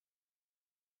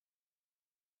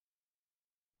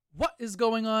What is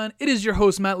going on? It is your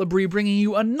host, Matt Labrie, bringing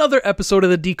you another episode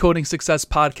of the Decoding Success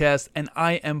Podcast, and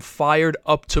I am fired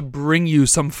up to bring you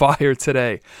some fire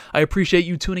today. I appreciate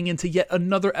you tuning in to yet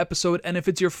another episode, and if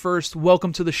it's your first,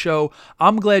 welcome to the show.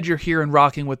 I'm glad you're here and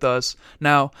rocking with us.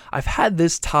 Now, I've had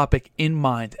this topic in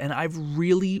mind, and I've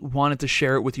really wanted to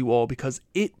share it with you all because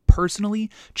it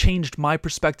personally changed my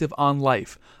perspective on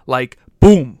life. Like,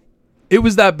 boom! It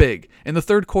was that big. In the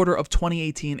third quarter of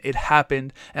 2018, it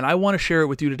happened, and I want to share it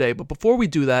with you today. But before we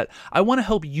do that, I want to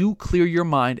help you clear your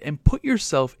mind and put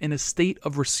yourself in a state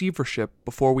of receivership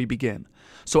before we begin.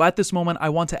 So at this moment, I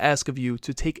want to ask of you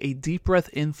to take a deep breath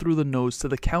in through the nose to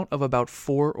the count of about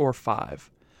 4 or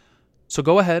 5. So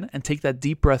go ahead and take that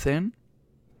deep breath in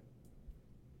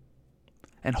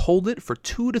and hold it for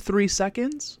 2 to 3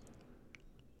 seconds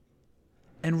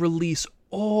and release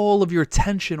all of your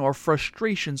tension or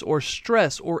frustrations or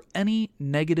stress or any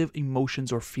negative emotions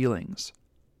or feelings.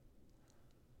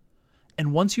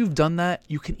 And once you've done that,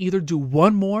 you can either do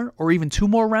 1 more or even 2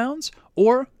 more rounds,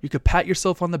 or you could pat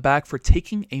yourself on the back for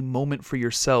taking a moment for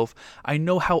yourself. I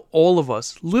know how all of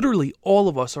us, literally all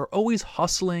of us, are always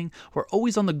hustling. We're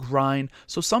always on the grind.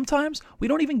 So sometimes we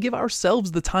don't even give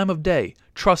ourselves the time of day.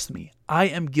 Trust me, I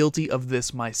am guilty of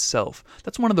this myself.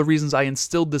 That's one of the reasons I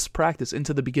instilled this practice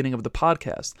into the beginning of the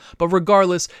podcast. But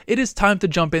regardless, it is time to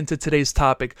jump into today's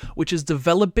topic, which is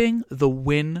developing the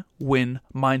win-win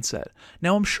mindset.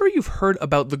 Now, I'm sure you've heard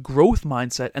about the growth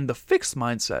mindset and the fixed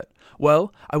mindset.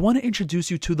 Well, I want to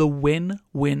introduce you to the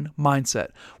win-win mindset,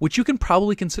 which you can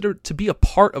probably consider to be a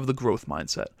part of the growth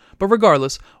mindset. But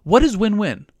regardless, what is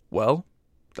win-win? Well,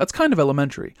 that's kind of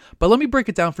elementary, but let me break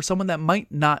it down for someone that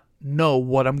might not know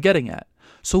what I'm getting at.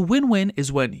 So win-win is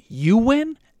when you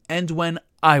win and when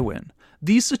I win.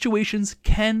 These situations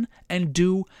can and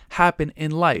do happen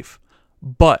in life,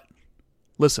 but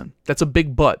listen, that's a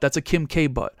big but. That's a Kim K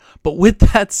but. But with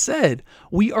that said,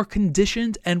 we are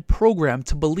conditioned and programmed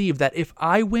to believe that if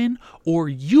I win or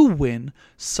you win,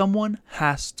 someone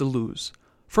has to lose.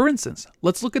 For instance,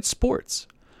 let's look at sports.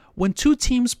 When 2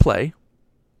 teams play,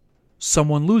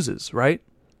 someone loses, right?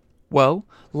 Well,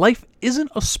 life isn't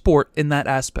a sport in that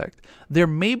aspect. There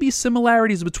may be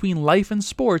similarities between life and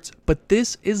sports, but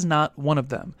this is not one of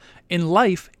them. In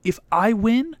life, if I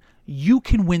win, you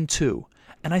can win too.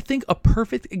 And I think a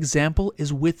perfect example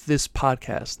is with this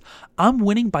podcast. I'm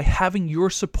winning by having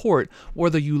your support,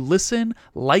 whether you listen,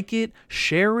 like it,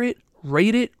 share it,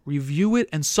 rate it, review it,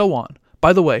 and so on.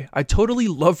 By the way, I'd totally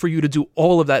love for you to do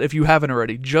all of that if you haven't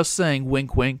already, just saying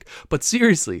wink wink. But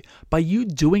seriously, by you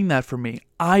doing that for me,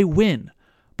 I win.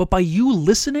 But by you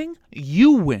listening,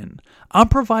 you win. I'm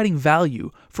providing value,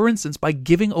 for instance, by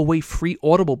giving away free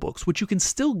Audible books, which you can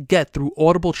still get through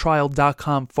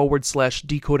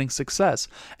audibletrial.com/decoding success,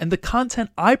 and the content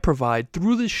I provide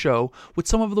through this show with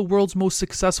some of the world's most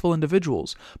successful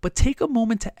individuals. But take a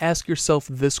moment to ask yourself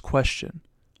this question.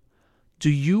 Do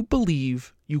you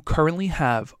believe you currently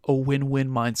have a win-win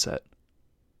mindset?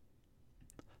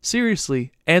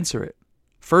 Seriously, answer it.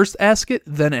 First ask it,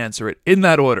 then answer it, in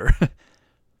that order.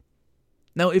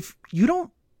 Now, if you don't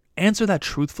answer that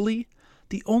truthfully,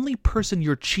 the only person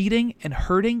you're cheating and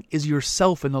hurting is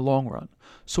yourself in the long run.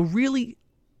 So really,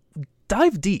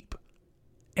 dive deep.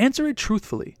 Answer it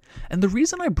truthfully. And the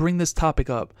reason I bring this topic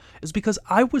up is because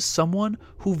I was someone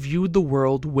who viewed the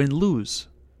world win-lose.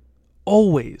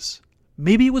 Always.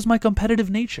 Maybe it was my competitive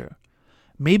nature.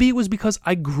 Maybe it was because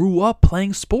I grew up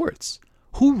playing sports.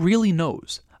 Who really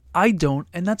knows? I don't,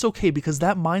 and that's okay because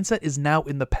that mindset is now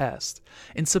in the past.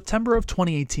 In September of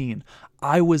 2018,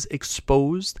 I was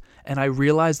exposed and I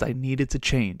realized I needed to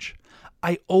change.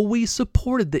 I always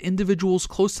supported the individuals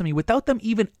close to me without them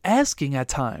even asking at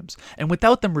times and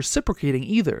without them reciprocating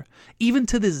either, even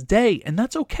to this day, and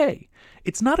that's okay.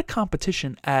 It's not a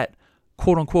competition at,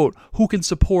 quote unquote, who can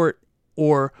support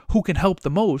or who can help the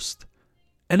most.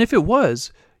 And if it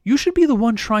was, you should be the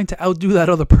one trying to outdo that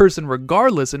other person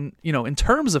regardless in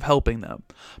terms of helping them.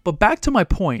 But back to my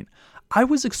point, I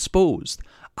was exposed.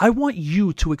 I want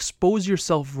you to expose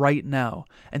yourself right now.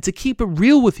 And to keep it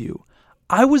real with you,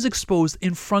 I was exposed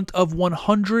in front of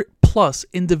 100 plus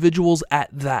individuals at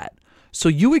that. So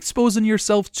you exposing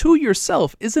yourself to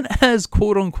yourself isn't as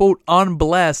quote unquote on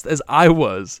blast as I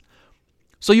was.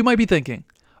 So you might be thinking,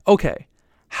 okay,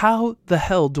 how the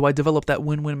hell do I develop that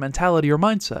win-win mentality or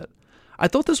mindset? I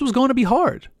thought this was going to be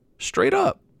hard. Straight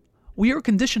up. We are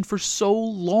conditioned for so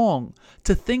long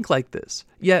to think like this,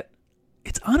 yet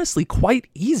it's honestly quite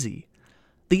easy.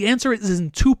 The answer is in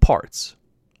 2 parts: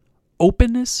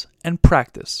 openness and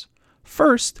practice.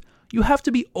 First, you have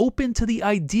to be open to the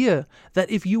idea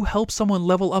that if you help someone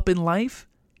level up in life,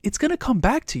 it's going to come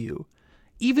back to you.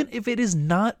 even if it is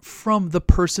not from the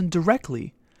person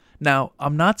directly. Now,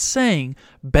 I'm not saying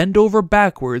bend over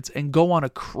backwards and go on a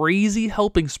crazy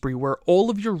helping spree where all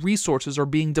of your resources are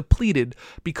being depleted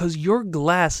because your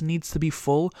glass needs to be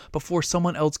full before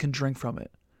someone else can drink from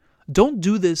it. Don't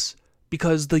do this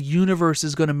because the universe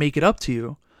is going to make it up to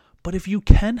you. But if you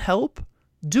can help,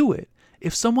 do it.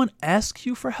 If someone asks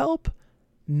you for help,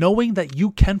 knowing that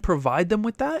you can provide them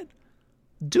with that,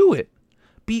 do it.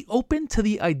 Be open to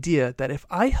the idea that if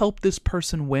I help this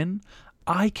person win,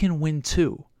 I can win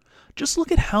too. Just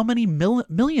look at how many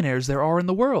millionaires there are in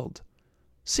the world.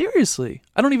 Seriously,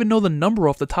 I don't even know the number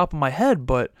off the top of my head,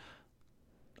 but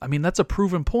I mean, that's a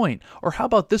proven point. Or how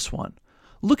about this one?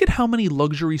 Look at how many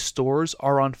luxury stores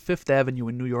are on Fifth Avenue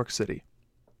in New York City.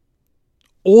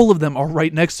 All of them are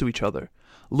right next to each other.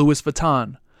 Louis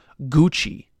Vuitton,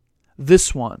 Gucci,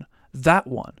 this one, that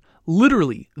one.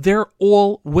 Literally, they're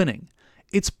all winning.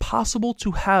 It's possible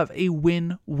to have a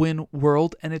win-win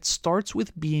world, and it starts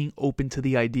with being open to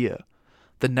the idea.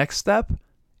 The next step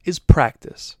is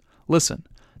practice. Listen,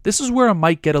 this is where it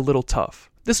might get a little tough.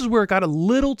 This is where it got a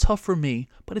little tough for me,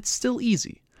 but it's still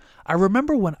easy. I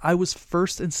remember when I was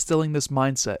first instilling this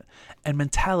mindset and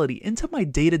mentality into my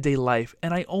day-to-day life,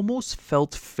 and I almost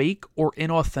felt fake or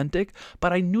inauthentic,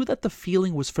 but I knew that the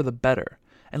feeling was for the better.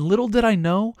 And little did I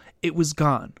know, it was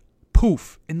gone.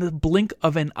 Poof, in the blink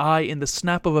of an eye, in the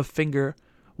snap of a finger,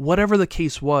 whatever the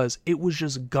case was, it was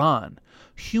just gone.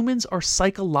 Humans are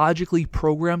psychologically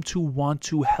programmed to want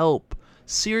to help.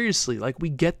 Seriously, like we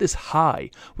get this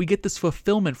high, we get this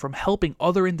fulfillment from helping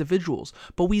other individuals,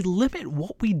 but we limit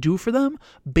what we do for them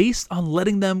based on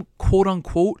letting them, quote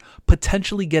unquote,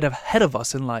 potentially get ahead of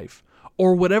us in life.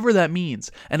 Or whatever that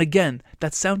means. And again,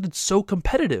 that sounded so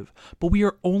competitive, but we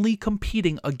are only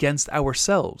competing against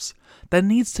ourselves. That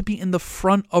needs to be in the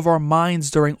front of our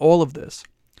minds during all of this.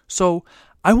 So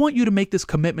I want you to make this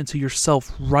commitment to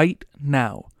yourself right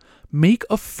now. Make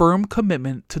a firm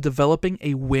commitment to developing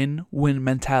a win-win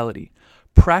mentality.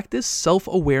 Practice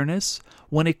self-awareness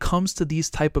when it comes to these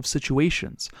type of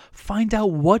situations. Find out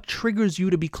what triggers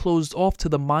you to be closed off to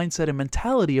the mindset and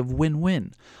mentality of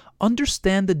win-win.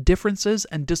 Understand the differences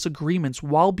and disagreements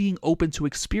while being open to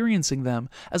experiencing them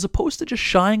as opposed to just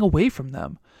shying away from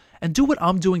them. And do what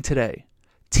I'm doing today.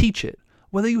 Teach it.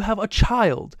 Whether you have a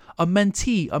child, a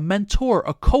mentee, a mentor,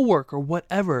 a coworker,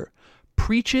 whatever.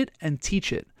 Preach it and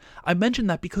teach it. I mention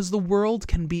that because the world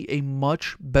can be a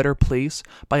much better place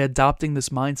by adopting this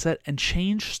mindset, and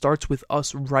change starts with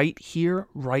us right here,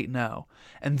 right now.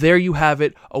 And there you have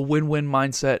it, a win-win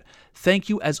mindset. Thank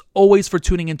you as always for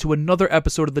tuning into another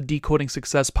episode of the Decoding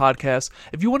Success podcast.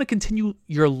 If you want to continue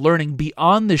your learning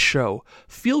beyond this show,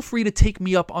 feel free to take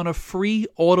me up on a free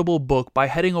Audible book by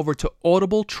heading over to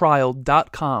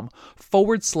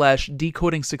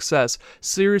audibletrial.com/decoding success.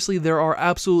 Seriously, there are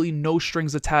absolutely no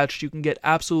strings attached. You can get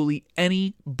absolutely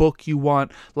any book you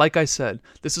want. Like I said,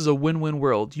 this is a win-win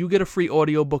world. You get a free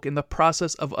audiobook in the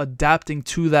process of adapting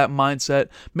to that mindset.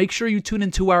 Make sure you tune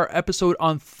into our episode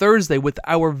on Thursday with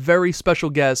our very special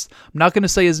guest. I'm not going to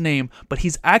say his name, but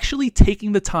he's actually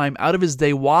taking the time out of his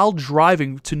day while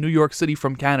driving to New York City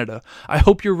from Canada. I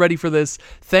hope you're ready for this.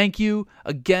 Thank you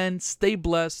again. Stay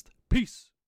blessed. Peace.